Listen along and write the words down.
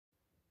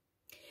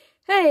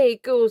Hey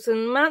Ghouls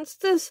and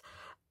Mansters,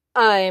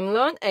 I'm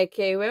Lauren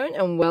aka Rowan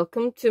and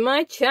welcome to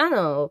my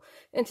channel.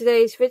 In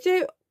today's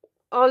video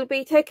I'll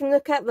be taking a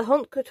look at the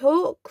Haute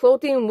Couture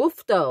Clawdeen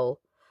Wolf doll.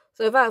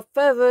 So without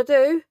further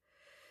ado,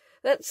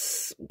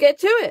 let's get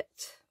to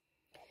it.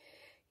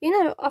 You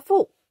know, I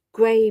thought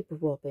grave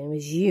robbing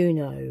was,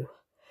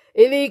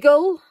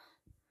 illegal.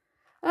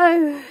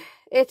 Oh,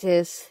 it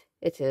is.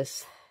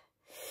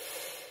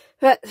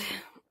 But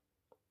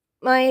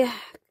my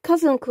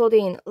cousin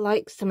Clawdeen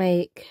likes to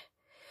make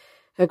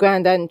her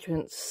grand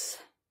entrance.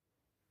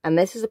 And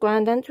this is a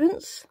grand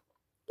entrance?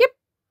 Yep.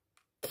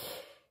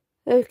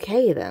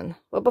 Okay then.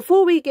 Well,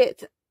 before we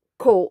get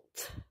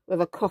caught with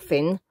a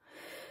coffin,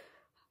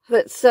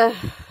 let's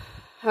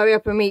hurry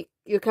up and meet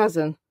your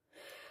cousin.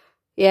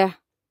 Yeah,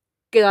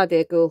 good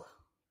idea, Ghoul.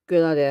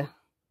 Good idea.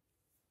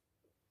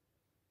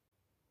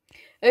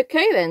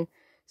 Okay then.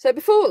 So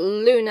before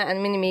Luna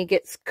and Minnie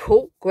gets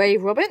caught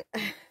grave robbing,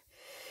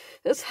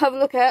 let's have a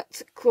look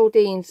at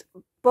Clawdeen's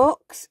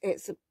box.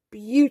 It's a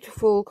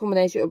beautiful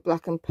combination of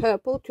black and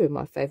purple, two of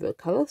my favourite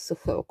colours, so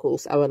of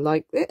course I would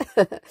like it.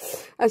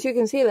 As you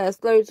can see,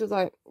 there's loads of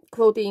like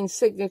Clawdeen's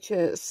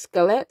signature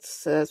skeletts.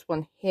 So there's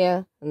one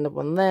here and the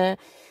one there.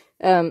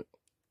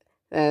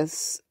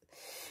 There's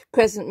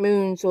crescent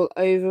moons all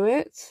over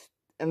it.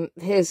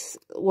 Here's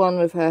one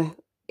with her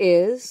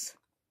ears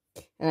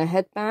and a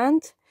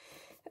headband.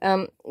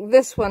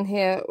 This one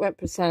here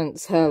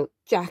represents her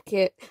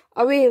jacket.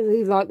 I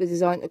really like the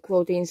design of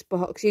Clawdeen's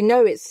box. You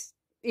know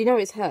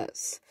it's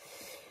hers,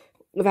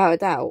 without a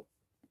doubt.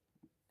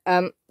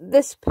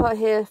 This part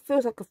here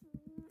feels like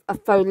a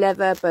faux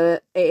leather,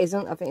 but it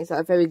isn't. I think it's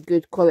like a very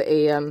good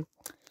quality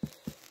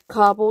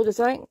cardboard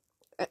design.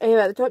 Here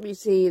at the top you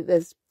see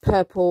there's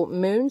purple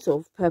moons,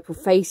 or purple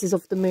faces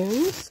of the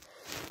moons.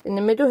 In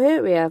the middle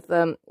here we have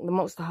the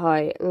Monster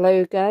High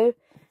logo.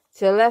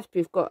 To the left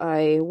we've got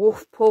a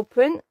wolf paw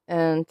print,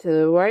 and to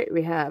the right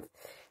we have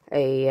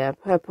a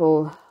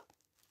purple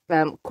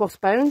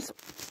crossbones.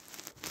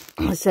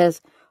 It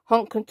says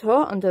Haute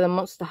Couture under the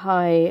Monster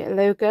High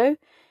logo,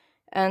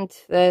 and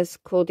there's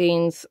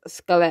Clawdeen's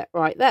skeleton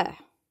right there.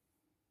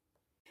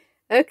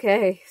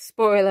 Okay,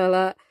 spoiler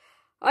alert.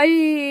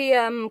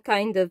 I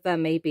kind of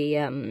maybe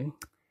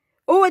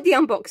already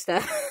unboxed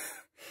her.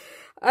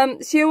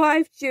 She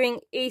arrived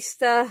during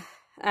Easter,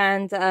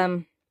 and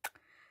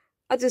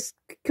I just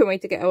couldn't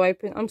wait to get her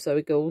open. I'm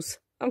sorry, Ghouls.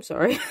 I'm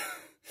sorry.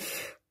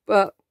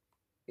 But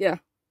yeah,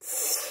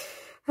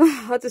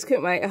 I just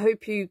couldn't wait. I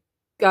hope you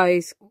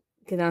guys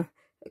can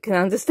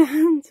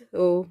understand,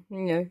 or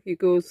you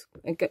Ghouls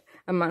and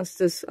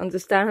Mansters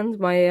understand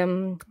my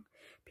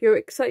pure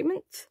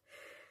excitement.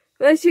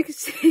 But as you can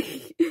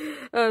see,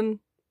 well,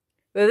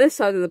 this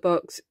side of the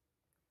box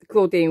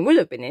Clawdeen would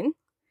have been in.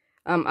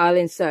 I'll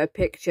insert a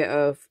picture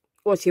of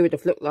what she would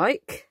have looked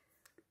like.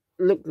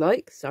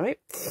 Sorry.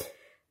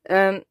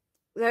 So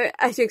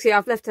as you can see,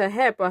 I've left her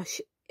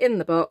hairbrush in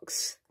the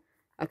box.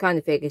 I kind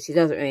of figured she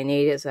doesn't really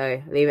need it,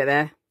 so leave it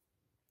there.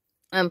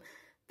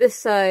 This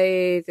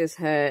side is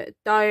her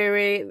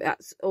diary.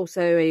 That's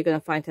also where you're going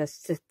to find her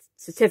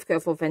certificate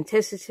of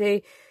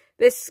authenticity.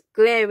 This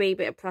glary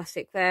bit of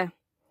plastic there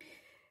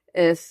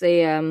is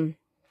the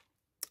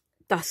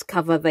dust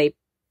cover they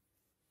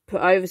put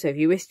over, so if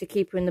you wish to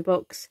keep her in the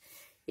box,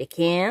 you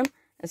can.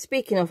 And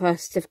speaking of her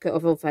certificate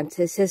of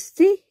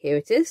authenticity, here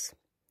it is.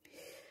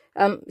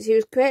 She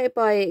was created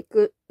by,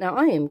 now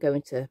I am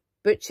going to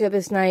butcher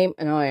this name,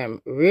 and I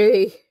am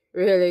really,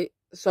 really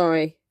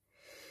sorry.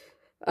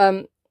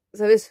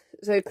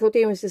 So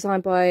Clawdeen was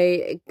designed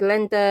by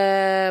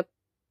Glenda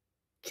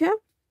Chu?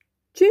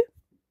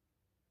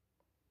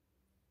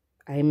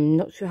 I'm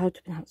not sure how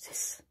to pronounce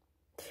this.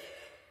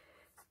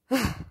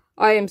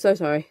 I am so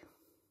sorry.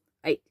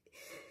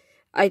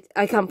 I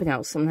can't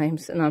pronounce some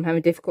names, and I'm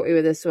having difficulty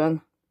with this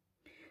one.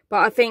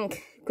 But I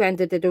think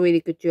Glenda did a really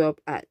good job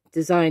at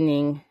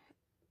designing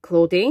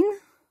Clawdeen.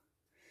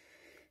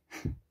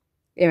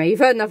 Anyway, you've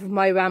heard enough of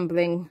my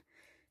rambling.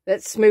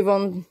 Let's move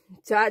on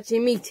to actually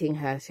meeting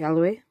her, shall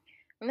we?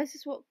 And this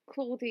is what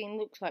Clawdeen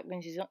looks like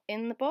when she's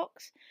in the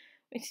box.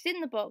 When she's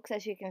in the box,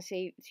 as you can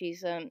see,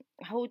 she's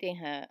holding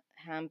her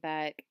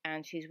handbag,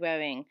 and she's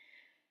wearing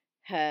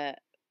her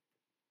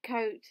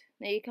coat.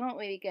 Now, you can't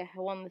really get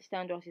her on the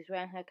stand while she's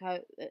wearing her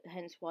coat,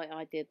 hence why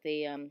I did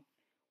the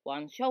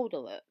one shoulder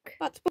look.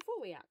 But before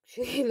we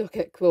actually look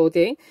at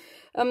Clawdeen,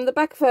 the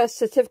back of her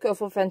certificate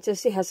of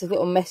authenticity has a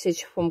little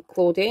message from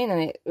Clawdeen,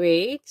 and it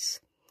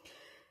reads,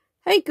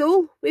 "Hey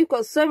Ghoul, we've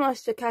got so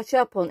much to catch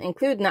up on,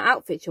 including the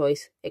outfit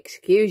choice.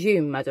 Excuse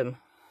you, madam."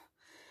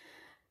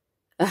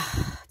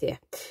 Ah, dear.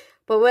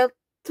 But we'll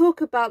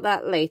talk about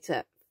that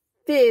later.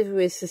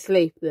 Fear is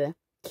asleep there.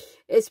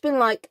 It's been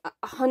like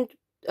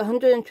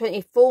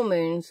 124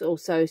 moons or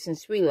so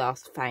since we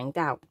last found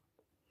out.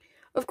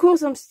 Of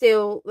course, I'm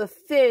still the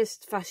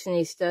fiercest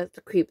fashionista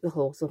to creep the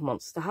halls of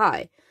Monster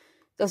High.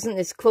 Doesn't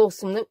this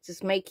clawsome look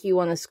just make you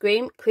want to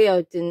scream?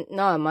 Clawdeen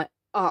I, my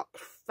arch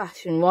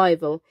fashion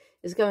rival,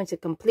 is going to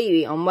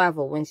completely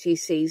unravel when she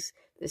sees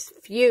this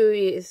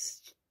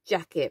furious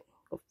jacket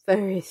or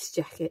furriest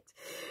jacket,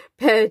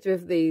 paired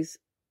with this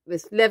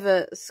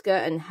leather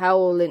skirt and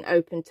howling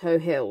open toe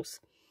heels.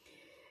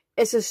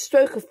 It's a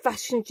stroke of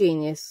fashion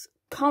genius.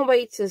 Can't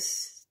wait to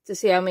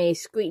see how many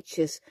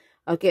screeches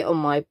I get on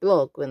my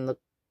blog when the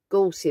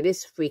ghouls see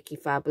this freaky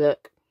fab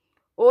look.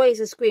 Always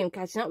a scream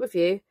catching up with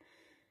you.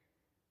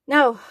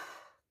 Now,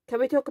 can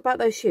we talk about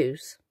those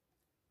shoes?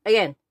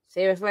 Again,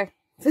 seriously?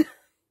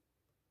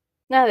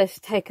 Now let's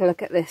take a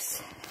look at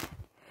this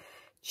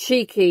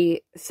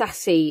cheeky,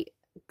 sassy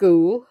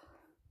ghoul.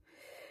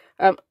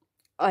 I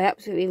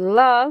absolutely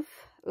love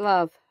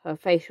her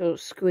facial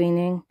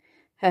screening.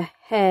 Her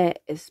hair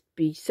is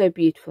so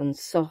beautiful and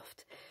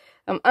soft.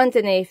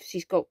 Underneath,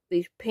 she's got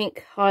these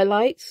pink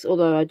highlights,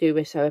 although I do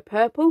wish they were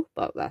purple,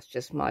 but that's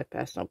just my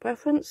personal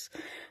preference.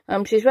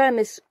 She's wearing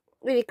this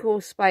really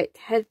cool spiked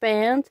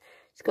headband.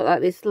 She's got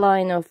like this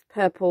line of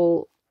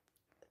purple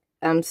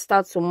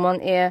studs on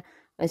one ear,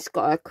 and she's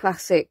got her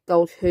classic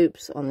gold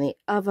hoops on the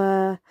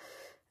other.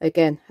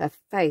 Again, her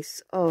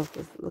face, oh,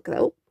 look at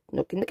that. Oh,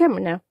 knocking the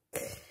camera now.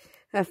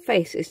 Her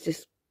face is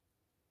just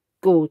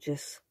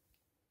gorgeous.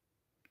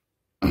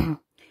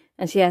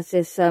 And she has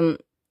this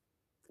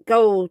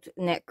gold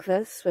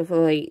necklace with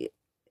a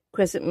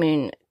crescent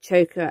moon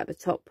choker at the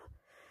top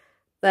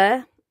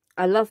there.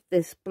 I love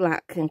this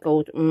black and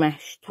gold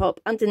mesh top.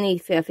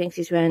 Underneath it, I think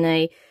she's wearing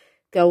a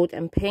gold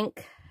and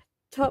pink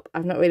top.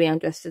 I've not really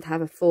undressed to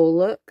have a full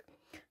look.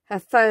 Her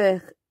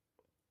fur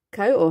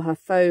coat, or her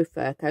faux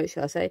fur coat,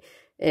 shall I say,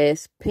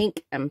 is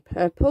pink and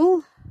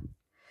purple.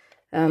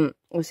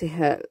 Obviously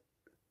her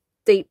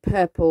deep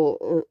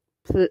purple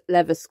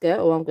leather skirt,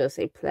 or I'm going to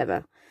say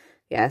pleather.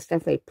 Yeah, it's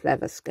definitely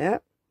pleather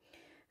skirt.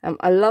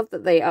 I love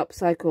that they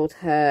upcycled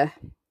her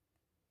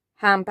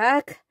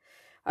handbag.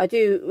 I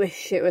do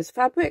wish it was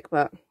fabric,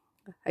 but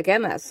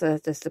again, that's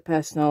just a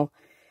personal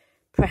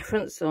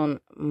preference on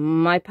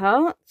my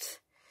part.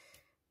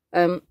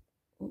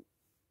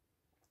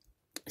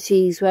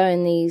 She's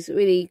wearing these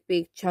really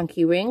big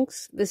chunky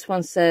rings. This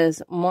one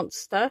says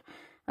Monster,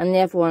 and the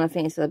other one I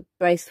think is a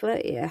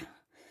bracelet. Yeah,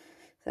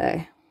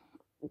 so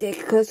take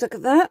a close look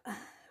at that.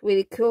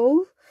 Really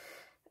cool.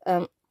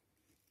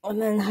 And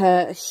then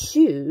her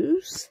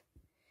shoes,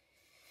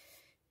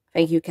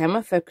 thank you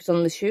camera, focus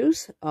on the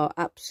shoes, are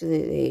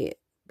absolutely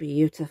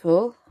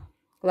beautiful.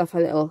 Love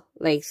her little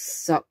lace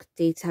sock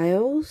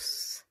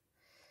details.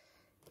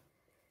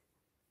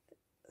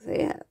 So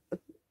yeah,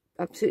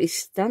 absolutely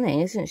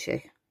stunning, isn't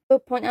she? I'll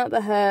point out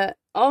that her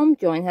arm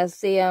joint has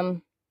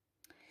the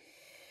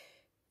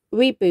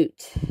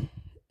reboot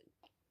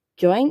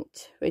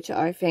joint, which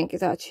I think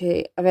is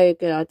actually a very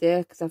good idea,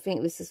 because I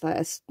think this is like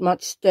a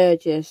much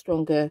sturdier,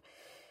 stronger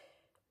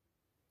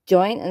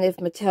joint. And if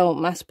Mattel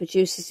mass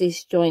produces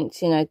these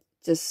joints, you know,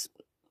 just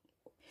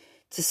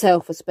to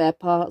sell for spare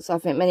parts, I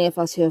think many of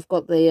us who have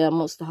got the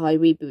Monster High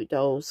reboot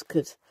dolls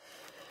could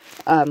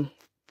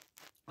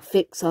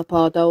fix up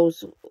our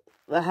dolls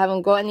that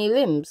haven't got any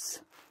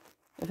limbs.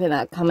 I think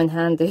that'd come in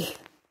handy,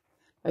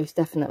 most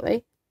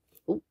definitely.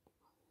 Ooh.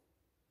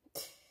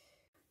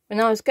 When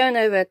I was going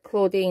over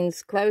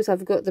Clawdeen's clothes, I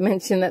forgot to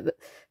mention that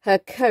her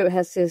coat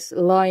has this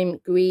lime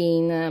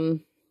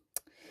green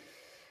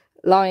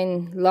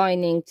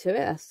lining to it.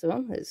 That's the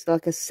one. It's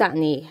like a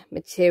satiny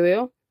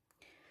material.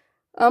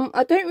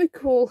 I don't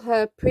recall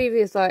her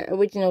previous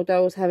original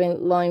dolls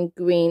having lime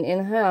green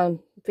in her. I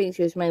think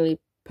she was mainly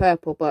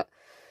purple, but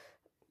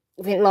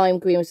I think lime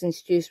green was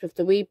introduced with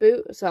the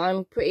reboot, so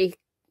I'm pretty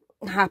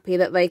happy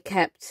that they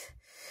kept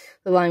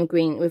the lime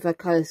green with her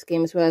colour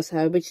scheme as well as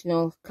her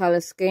original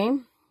colour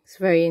scheme. It's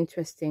very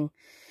interesting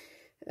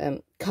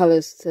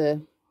colours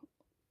to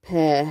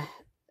pair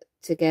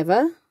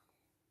together.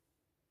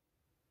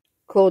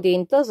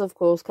 Clawdeen does, of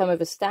course, come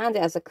with a stand.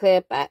 It has a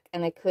clear back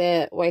and a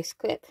clear waist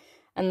clip.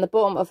 And the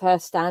bottom of her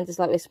stand is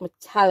like this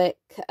metallic,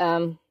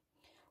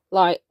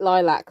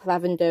 lilac,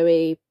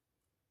 lavendery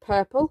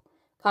purple.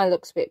 Kind of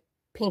looks a bit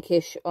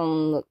pinkish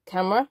on the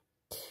camera.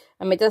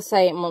 It does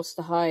say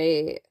Monster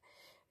High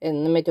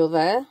in the middle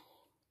there.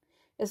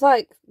 It's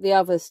like the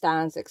other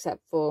stands,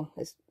 except for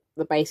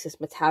the base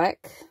is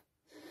metallic.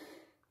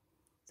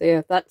 So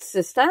yeah, that's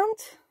the stand.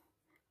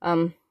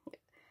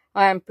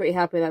 I am pretty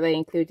happy that they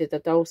included a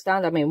doll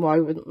stand. I mean, why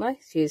wouldn't they?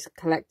 She's a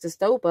collector's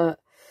doll, but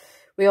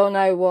we all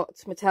know what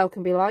Mattel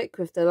can be like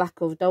with the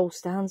lack of doll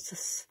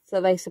stands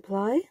that they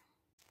supply.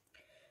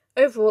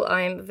 Overall,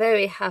 I am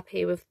very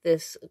happy with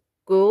this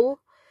ghoul.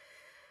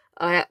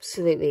 I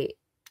absolutely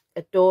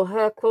adore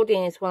her.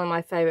 Clawdeen is one of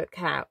my favourite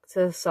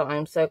characters, so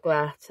I'm so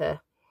glad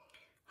to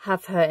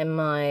have her in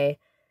my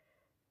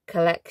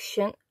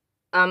collection.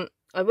 I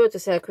will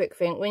just say a quick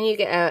thing. When you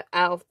get her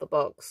out of the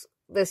box,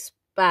 this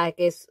bag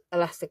is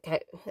elastic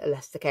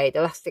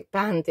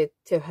banded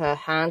to her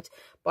hand,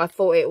 but I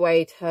thought it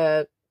weighed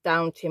her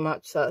down too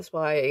much, so that's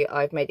why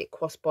I've made it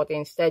crossbody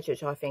instead,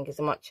 which I think is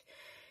a much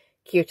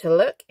cuter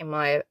look, in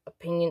my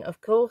opinion, of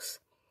course.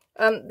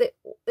 The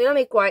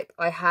only gripe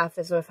I have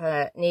is with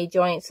her knee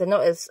joints. They're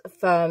not as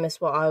firm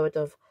as what I would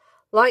have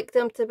liked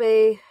them to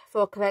be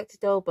for a collector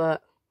doll,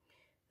 but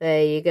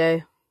there you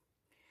go.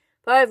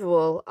 But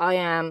overall, I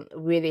am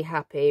really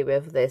happy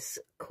with this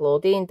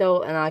Clawdeen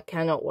doll, and I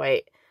cannot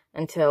wait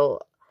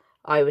until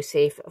I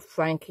receive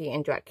Frankie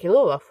and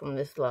Draculaura from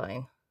this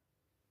line.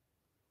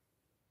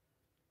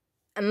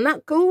 And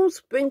that,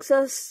 ghouls, brings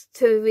us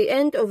to the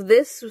end of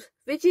this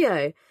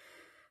video.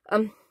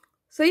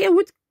 So yeah,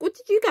 what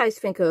did you guys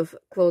think of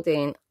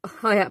Clawdeen?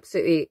 I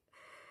absolutely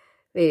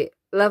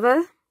love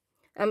her.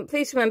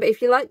 Please remember,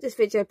 if you like this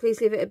video,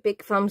 please leave it a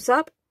big thumbs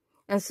up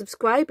and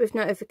subscribe with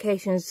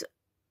notifications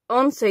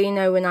on so you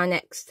know when I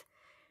next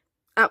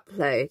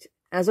upload.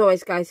 As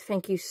always, guys,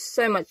 thank you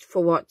so much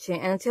for watching,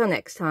 and until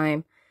next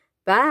time,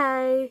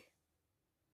 bye.